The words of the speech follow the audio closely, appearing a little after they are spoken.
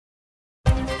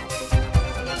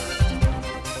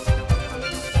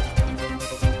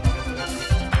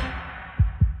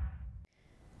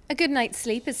good night's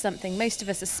sleep is something most of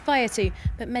us aspire to,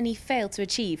 but many fail to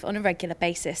achieve on a regular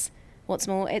basis. What's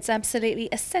more, it's absolutely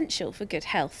essential for good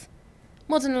health.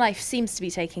 Modern life seems to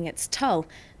be taking its toll,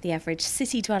 the average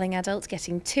city-dwelling adult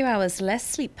getting 2 hours less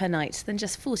sleep per night than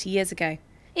just 40 years ago.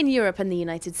 In Europe and the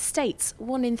United States,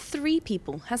 1 in 3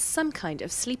 people has some kind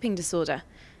of sleeping disorder.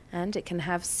 And it can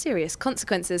have serious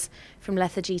consequences, from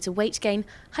lethargy to weight gain,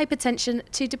 hypertension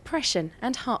to depression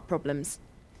and heart problems.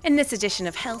 In this edition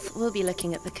of Health, we'll be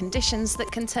looking at the conditions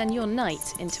that can turn your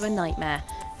night into a nightmare,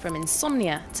 from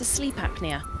insomnia to sleep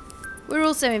apnea. We're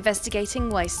also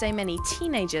investigating why so many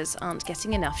teenagers aren't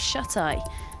getting enough shut-eye.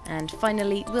 And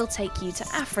finally, we'll take you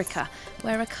to Africa,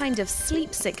 where a kind of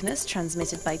sleep sickness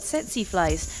transmitted by tsetse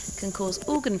flies can cause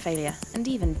organ failure and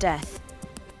even death.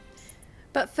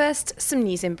 But first, some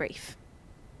news in brief.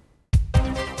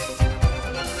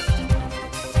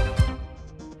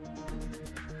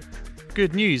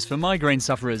 Good news for migraine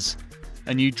sufferers.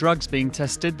 A new drug's being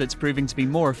tested that's proving to be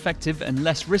more effective and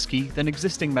less risky than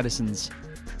existing medicines.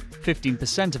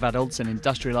 15% of adults in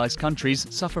industrialized countries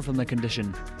suffer from the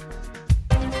condition.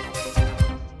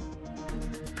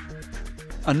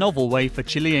 A novel way for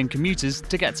Chilean commuters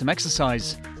to get some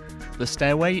exercise. The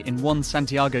stairway in one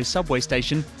Santiago subway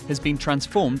station has been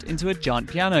transformed into a giant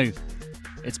piano.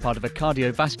 It's part of a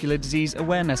cardiovascular disease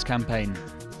awareness campaign.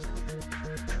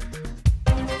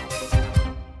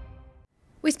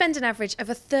 We spend an average of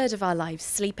a third of our lives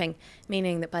sleeping,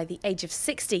 meaning that by the age of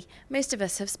 60, most of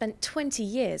us have spent 20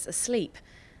 years asleep.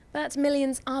 But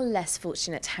millions are less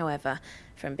fortunate, however,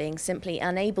 from being simply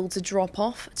unable to drop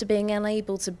off to being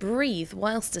unable to breathe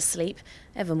whilst asleep.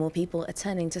 Ever more people are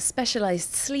turning to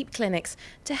specialised sleep clinics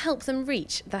to help them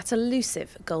reach that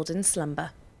elusive golden slumber.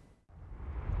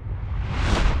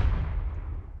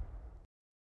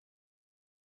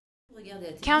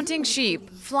 Counting sheep,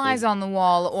 flies on the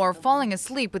wall, or falling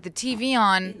asleep with the TV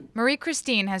on,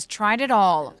 Marie-Christine has tried it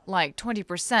all. Like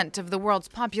 20% of the world's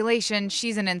population,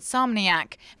 she's an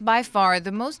insomniac, by far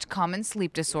the most common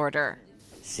sleep disorder.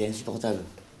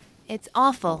 It's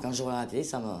awful.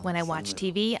 When I watch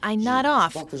TV, I nod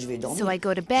off, so I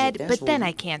go to bed, but then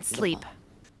I can't sleep.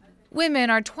 Women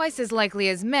are twice as likely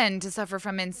as men to suffer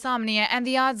from insomnia, and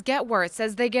the odds get worse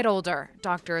as they get older.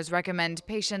 Doctors recommend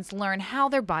patients learn how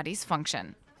their bodies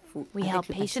function. We help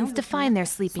patients define their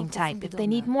sleeping type, if they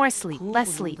need more sleep,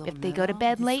 less sleep, if they go to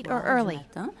bed late or early.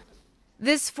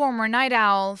 This former night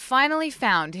owl finally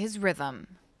found his rhythm.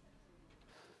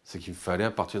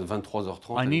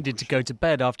 I needed to go to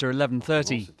bed after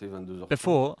 11:30.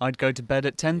 Before, I'd go to bed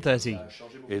at 10:30.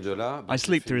 I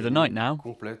sleep through the night now.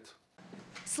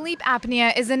 Sleep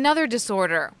apnea is another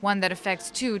disorder, one that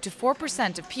affects 2 to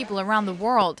 4% of people around the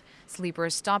world.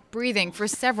 Sleepers stop breathing for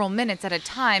several minutes at a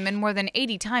time and more than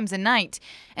 80 times a night.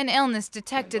 An illness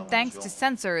detected thanks to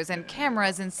sensors and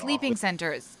cameras in sleeping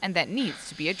centers, and that needs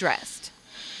to be addressed.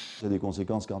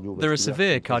 There are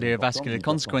severe cardiovascular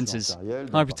consequences: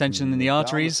 hypertension in the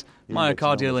arteries,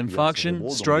 myocardial infarction,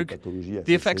 stroke.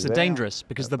 The effects are dangerous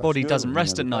because the body doesn't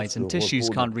rest at night and tissues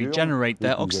can't regenerate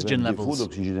their oxygen levels.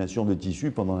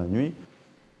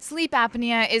 Sleep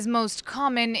apnea is most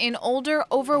common in older,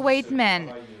 overweight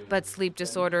men, but sleep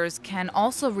disorders can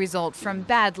also result from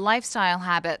bad lifestyle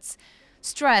habits.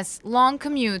 Stress, long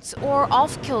commutes, or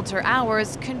off-kilter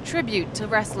hours contribute to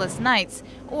restless nights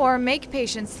or make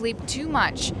patients sleep too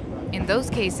much. In those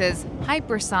cases,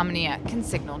 hypersomnia can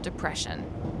signal depression.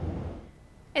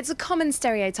 It's a common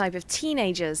stereotype of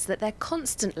teenagers that they're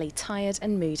constantly tired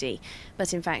and moody,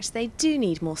 but in fact they do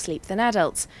need more sleep than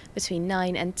adults. Between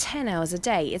 9 and 10 hours a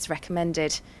day is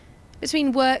recommended.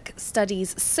 Between work,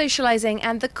 studies, socialising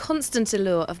and the constant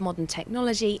allure of modern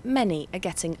technology, many are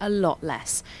getting a lot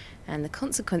less. And the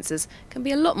consequences can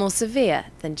be a lot more severe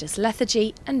than just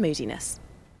lethargy and moodiness.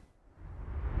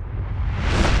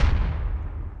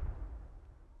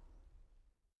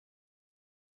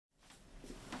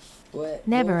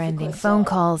 Never-ending phone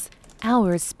calls,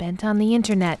 hours spent on the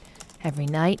internet. Every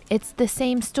night, it's the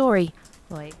same story.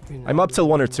 I'm up till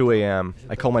 1 or 2 a.m.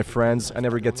 I call my friends, I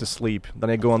never get to sleep. Then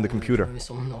I go on the computer.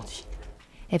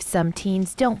 If some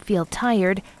teens don't feel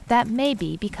tired, that may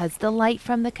be because the light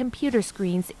from the computer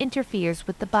screens interferes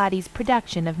with the body's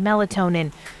production of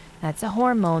melatonin. That's a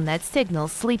hormone that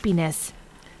signals sleepiness.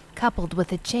 Coupled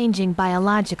with a changing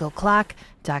biological clock,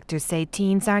 doctors say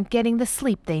teens aren't getting the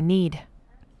sleep they need.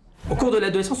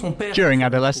 During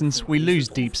adolescence, we lose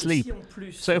deep sleep.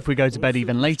 So if we go to bed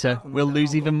even later, we'll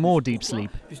lose even more deep sleep.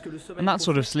 And that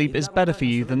sort of sleep is better for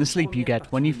you than the sleep you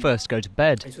get when you first go to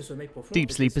bed.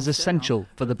 Deep sleep is essential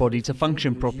for the body to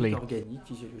function properly.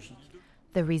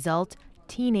 The result?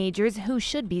 Teenagers who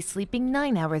should be sleeping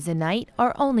 9 hours a night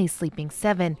are only sleeping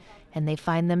 7. and they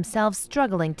find themselves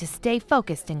struggling to stay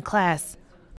focused in class.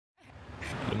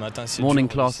 Morning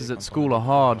classes at school are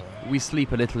hard. We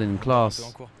sleep a little in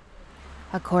class.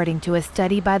 According to a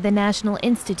study by the National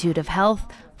Institute of Health,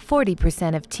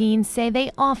 40% of teens say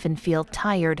they often feel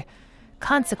tired.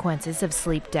 Consequences of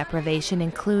sleep deprivation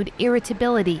include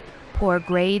irritability, poor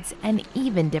grades, and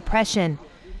even depression.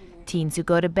 Teens who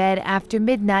go to bed after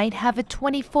midnight have a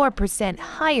 24%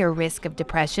 higher risk of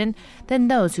depression than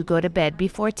those who go to bed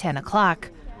before 10 o'clock.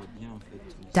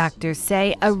 Doctors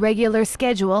say a regular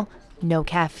schedule, no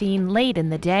caffeine late in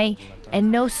the day,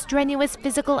 and no strenuous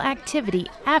physical activity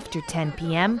after 10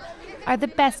 p.m. are the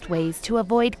best ways to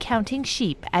avoid counting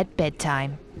sheep at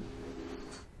bedtime.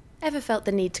 Ever felt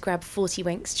the need to grab 40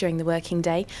 winks during the working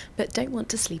day, but don't want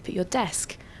to sleep at your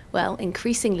desk? Well,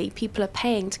 increasingly, people are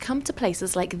paying to come to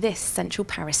places like this central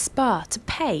Paris spa to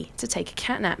pay to take a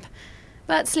catnap.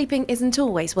 But sleeping isn't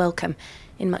always welcome.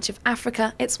 In much of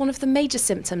Africa, it's one of the major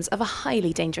symptoms of a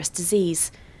highly dangerous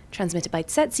disease. Transmitted by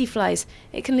tsetse flies,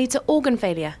 it can lead to organ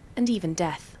failure and even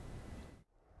death.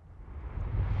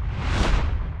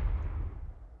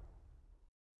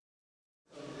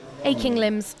 Aching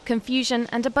limbs, confusion,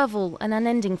 and above all, an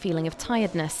unending feeling of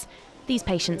tiredness. These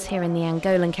patients here in the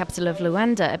Angolan capital of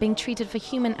Luanda are being treated for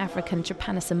human African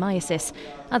trypanosomiasis,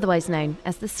 otherwise known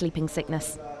as the sleeping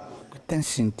sickness.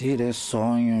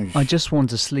 I just want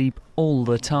to sleep all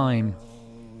the time.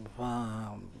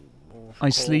 I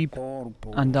sleep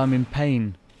and I'm in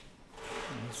pain.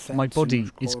 My body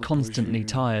is constantly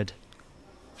tired.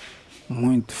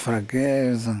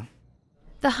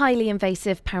 The highly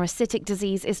invasive parasitic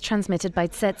disease is transmitted by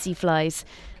tsetse flies.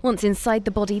 Once inside the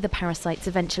body, the parasites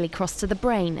eventually cross to the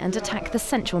brain and attack the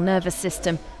central nervous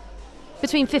system.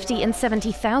 Between 50 and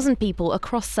 70,000 people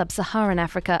across sub-Saharan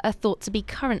Africa are thought to be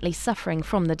currently suffering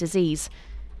from the disease.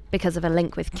 Because of a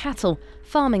link with cattle,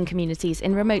 farming communities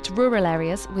in remote rural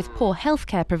areas with poor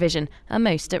healthcare provision are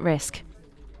most at risk.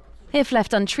 If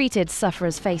left untreated,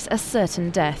 sufferers face a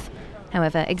certain death.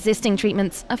 However, existing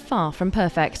treatments are far from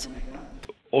perfect.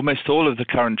 Almost all of the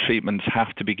current treatments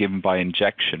have to be given by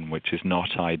injection, which is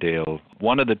not ideal.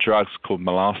 One of the drugs called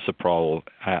milsaprol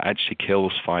actually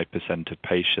kills 5% of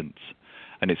patients,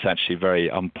 and it's actually very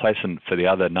unpleasant for the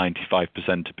other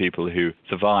 95% of people who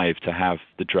survive to have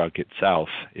the drug itself.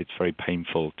 It's very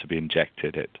painful to be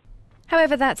injected it.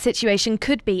 However, that situation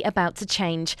could be about to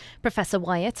change. Professor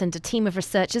Wyatt and a team of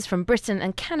researchers from Britain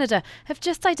and Canada have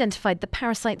just identified the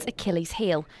parasite's Achilles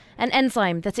heel, an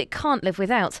enzyme that it can't live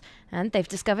without, and they've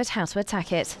discovered how to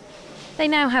attack it. They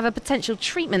now have a potential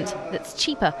treatment that's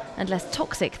cheaper and less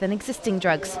toxic than existing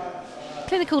drugs.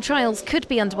 Clinical trials could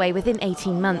be underway within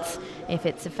 18 months. If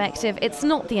it's effective, it's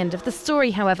not the end of the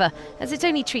story, however, as it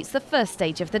only treats the first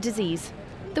stage of the disease.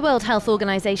 The World Health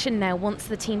Organization now wants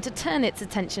the team to turn its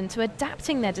attention to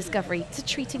adapting their discovery to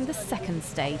treating the second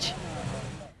stage.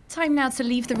 Time now to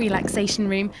leave the relaxation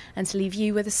room and to leave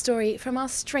you with a story from our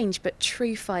strange but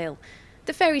true file.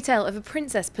 The fairy tale of a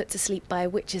princess put to sleep by a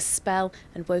witch's spell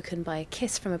and woken by a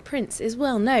kiss from a prince is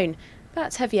well known,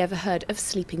 but have you ever heard of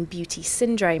Sleeping Beauty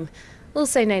syndrome?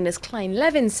 Also known as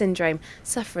Klein-Levin syndrome,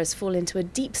 sufferers fall into a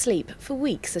deep sleep for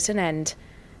weeks at an end.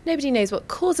 Nobody knows what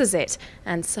causes it,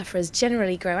 and sufferers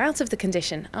generally grow out of the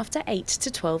condition after 8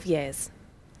 to 12 years.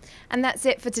 And that's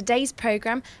it for today's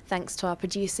programme. Thanks to our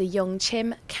producer Yong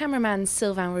Chim, cameraman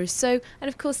Sylvain Rousseau, and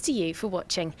of course to you for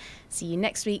watching. See you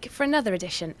next week for another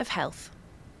edition of Health.